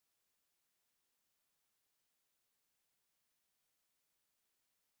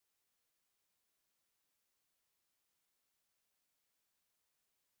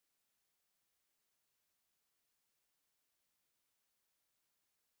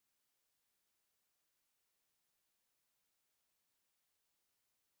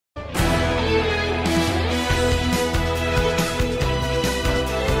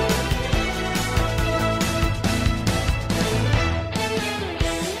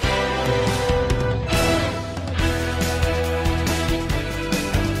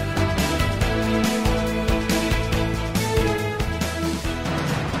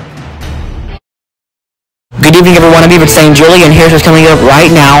Good evening, everyone. I'm St. Julien, and here's what's coming up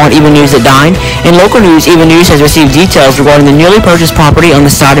right now on Even News at 9. In local news, Even News has received details regarding the newly purchased property on the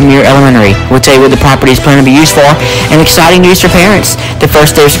side of Muir Elementary. We'll tell you what the property is planned to be used for, and exciting news for parents. The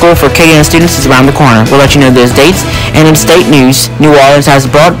first day of school for Acadiana students is around the corner. We'll let you know those dates. And in state news, New Orleans has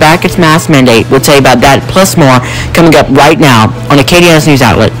brought back its mask mandate. We'll tell you about that plus more coming up right now on Acadiana's news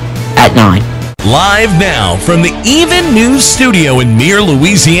outlet at 9. Live now from the Even News studio in Muir,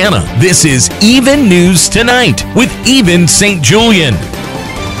 Louisiana, this is Even News Tonight with Even St. Julien.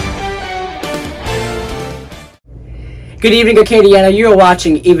 Good evening, Acadiana. You're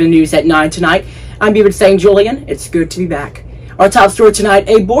watching Even News at 9 tonight. I'm Even St. Julien. It's good to be back. Our top story tonight,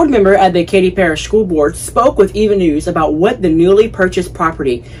 a board member at the Katy Parish School Board spoke with Even News about what the newly purchased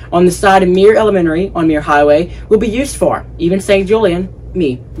property on the side of Muir Elementary on Muir Highway will be used for. Even St. Julien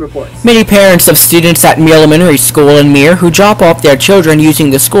reports. Many parents of students at Muir Elementary School in Muir who drop off their children using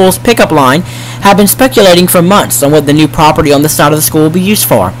the school's pickup line have been speculating for months on what the new property on the side of the school will be used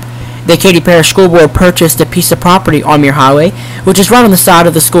for. The Katy Parish School Board purchased a piece of property on Muir Highway, which is right on the side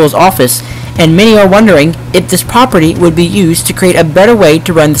of the school's office, and many are wondering if this property would be used to create a better way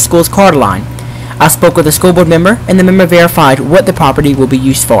to run the school's car line. I spoke with a school board member, and the member verified what the property will be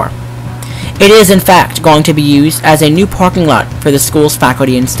used for. It is, in fact, going to be used as a new parking lot for the school's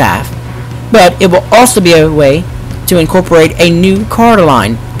faculty and staff. But it will also be a way to incorporate a new car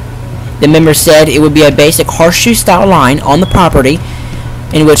line. The member said it would be a basic horseshoe-style line on the property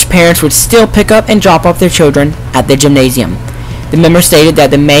in which parents would still pick up and drop off their children at the gymnasium. The member stated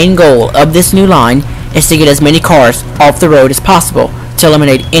that the main goal of this new line is to get as many cars off the road as possible to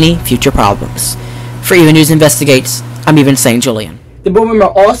eliminate any future problems. For Even News Investigates, I'm Even St. Julien. The board member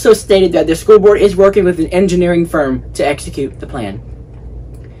also stated that the school board is working with an engineering firm to execute the plan.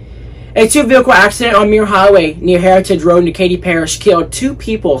 A two-vehicle accident on Muir Highway near Heritage Road in Katy Parish killed 2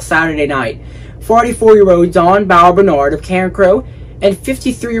 people Saturday night. 44-year-old Don Bauer Bernard of Carencro and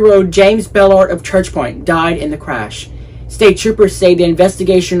 53-year-old James Bellard of Church Point died in the crash. State troopers say the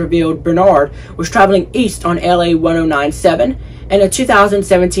investigation revealed Bernard was traveling east on LA 1097 in a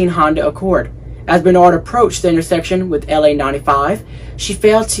 2017 Honda Accord. As Bernard approached the intersection with LA 95, she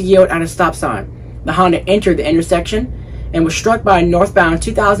failed to yield at a stop sign. The Honda entered the intersection and was struck by a northbound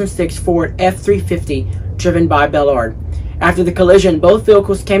 2006 Ford F-350 driven by Bellard. After the collision, both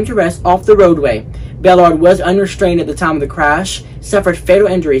vehicles came to rest off the roadway. Bellard was unrestrained at the time of the crash, suffered fatal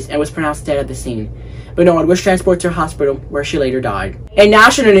injuries, and was pronounced dead at the scene. Bernard was transported to a hospital where she later died. In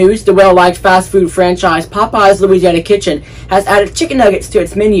national news, the well-liked fast food franchise Popeyes Louisiana Kitchen has added chicken nuggets to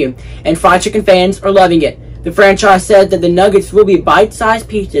its menu, and fried chicken fans are loving it. The franchise said that the nuggets will be bite-sized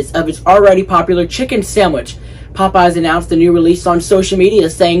pieces of its already popular chicken sandwich. Popeyes announced the new release on social media,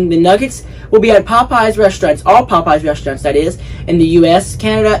 saying the nuggets will be at Popeyes restaurants, all Popeyes restaurants that is, in the U.S.,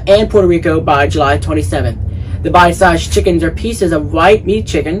 Canada, and Puerto Rico by July 27th. The bite-sized chickens are pieces of white meat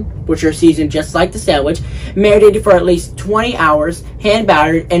chicken, which are seasoned just like the sandwich, marinated for at least 20 hours,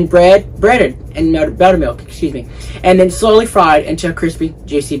 hand-battered, and breaded in buttermilk, and then slowly fried into a crispy,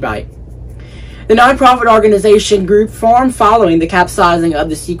 juicy bite. The nonprofit organization group formed following the capsizing of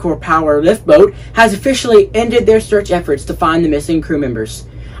the Seacor Power lift boat has officially ended their search efforts to find the missing crew members.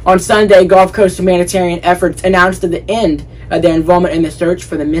 On Sunday, Gulf Coast Humanitarian Efforts announced the end of their involvement in the search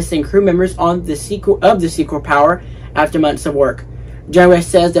for the missing crew members of the Seacor Power after months of work. Joe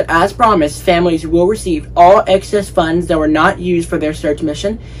says that, as promised, families will receive all excess funds that were not used for their search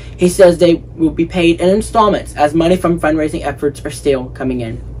mission. He says they will be paid in installments as money from fundraising efforts are still coming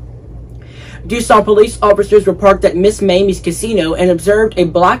in. Doosan police officers were parked at Miss Mamie's Casino and observed a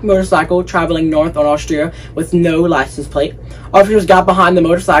black motorcycle traveling north on Austria with no license plate. Officers got behind the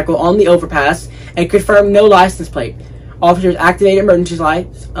motorcycle on the overpass and confirmed no license plate. Officers activated emergency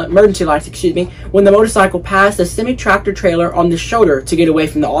lights, when the motorcycle passed a semi-tractor trailer on the shoulder to get away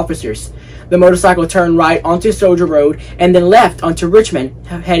from the officers. The motorcycle turned right onto Soldier Road and then left onto Richmond,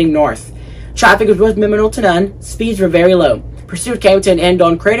 heading north. Traffic was minimal to none. Speeds were very low. Pursuit came to an end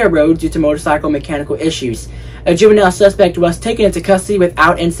on Crater Road due to motorcycle mechanical issues. A juvenile suspect was taken into custody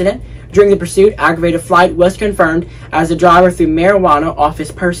without incident. During the pursuit, aggravated flight was confirmed as the driver threw marijuana off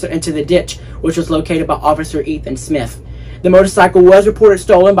his person into the ditch, which was located by Officer Ethan Smith. The motorcycle was reported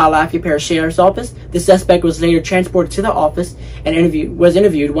stolen by Lafayette Parish Sheriff's Office. The suspect was later transported to the office and was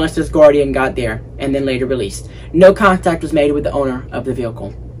interviewed once his guardian got there, and then later released. No contact was made with the owner of the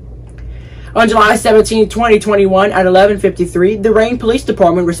vehicle. On July 17, 2021, at 11:53, the Rayne Police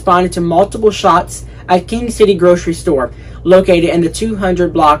Department responded to multiple shots at King City Grocery Store, located in the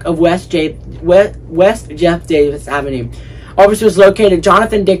 200 block of West Jeff Davis Avenue. Officers located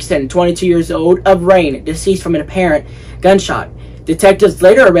Jonathan Dixon, 22 years old, of Rayne, deceased from an apparent gunshot. Detectives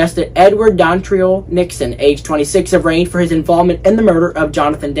later arrested Edward Dontriel Nixon, age 26, of Rayne, for his involvement in the murder of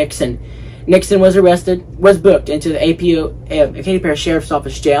Jonathan Dixon. Nixon was booked into the Katy Parish Sheriff's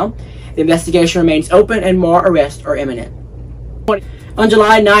Office jail. The investigation remains open and more arrests are imminent. On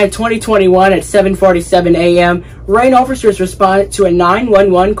July 9, 2021 at 7:47 a.m., Rayne officers responded to a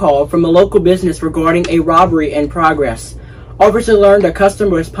 911 call from a local business regarding a robbery in progress. Officers learned a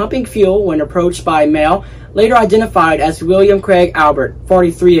customer was pumping fuel when approached by a male, later identified as William Craig Albert,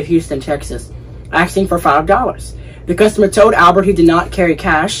 43, of Houston, Texas, asking for $5. The customer told Albert he did not carry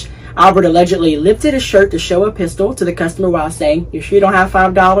cash. Albert allegedly lifted his shirt to show a pistol to the customer while saying, "You sure you don't have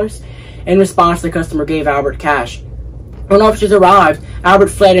 $5? In response, the customer gave Albert cash. When officers arrived, Albert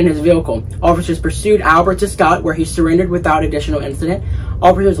fled in his vehicle. Officers pursued Albert to Scott, where he surrendered without additional incident.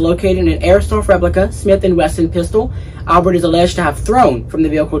 Officers located an airsoft replica Smith & Wesson pistol Albert is alleged to have thrown from the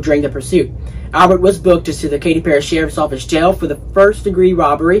vehicle during the pursuit. Albert was booked to the Katy Parish Sheriff's Office jail for the first-degree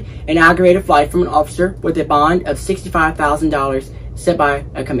robbery and aggravated flight from an officer with a bond of $65,000 set by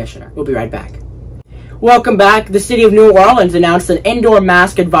a commissioner. We'll be right back. Welcome back. The city of New Orleans announced an indoor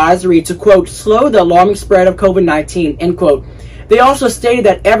mask advisory to, quote, slow the alarming spread of COVID-19, end quote. They also stated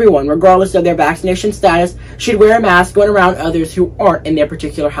that everyone, regardless of their vaccination status, should wear a mask when around others who aren't in their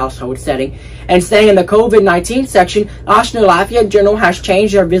particular household setting. And staying in the COVID-19 section, Ashna Lafayette General has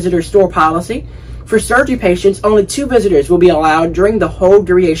changed their visitor store policy. For surgery patients, only 2 visitors will be allowed during the whole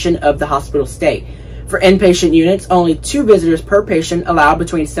duration of the hospital stay. For inpatient units, only 2 visitors per patient allowed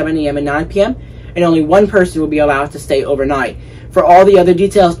between 7 a.m. and 9 p.m., and only 1 person will be allowed to stay overnight. For all the other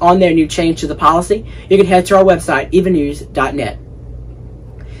details on their new change to the policy, you can head to our website, evennews.net.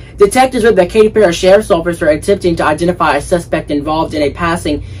 Detectives with the Katy Parish Sheriff's Office are attempting to identify a suspect involved in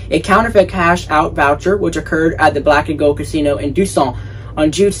passing a counterfeit cash-out voucher, which occurred at the Black & Gold Casino in Duson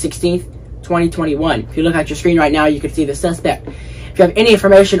on June 16, 2021. If you look at your screen right now, you can see the suspect. If you have any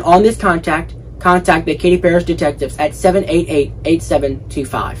information on this contact the Katy Parish detectives at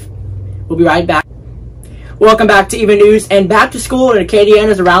 788-8725. We'll be right back. Welcome back to Even News, and back to school in Acadiana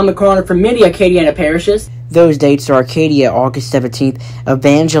is around the corner for many Acadiana parishes. Those dates are Acadia, August 17th,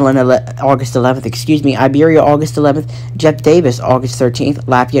 Evangeline, August 11th, Iberia, August 11th, Jeff Davis, August 13th,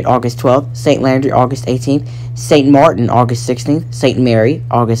 Lafayette, August 12th, St. Landry, August 18th, St. Martin, August 16th, St. Mary,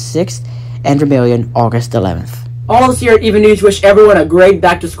 August 6th, and Vermilion, August 11th. All of us here at Even News wish everyone a great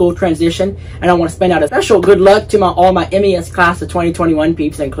back-to-school transition, and I want to spend out a special good luck to all my MES class of 2021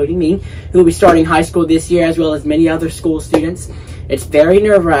 peeps, including me, who will be starting high school this year, as well as many other school students. It's very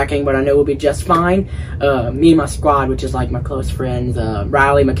nerve-wracking, but I know we'll be just fine. Me and my squad, which is like my close friends,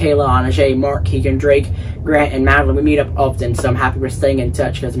 Riley, Michaela, Anajay, Mark, Keegan, Drake, Grant, and Madeline, we meet up often, so I'm happy we're staying in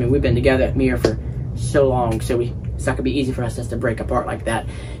touch, because, I mean, we've been together at Mir for so long, so it's not going to be easy for us just to break apart like that.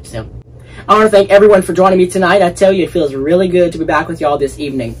 So I want to thank everyone for joining me tonight. I tell you, it feels really good to be back with y'all this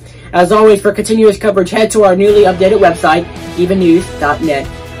evening. As always, for continuous coverage, head to our newly updated website, evennews.net.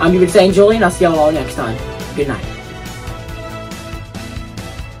 I'm Julien. I'll see y'all all next time. Good night.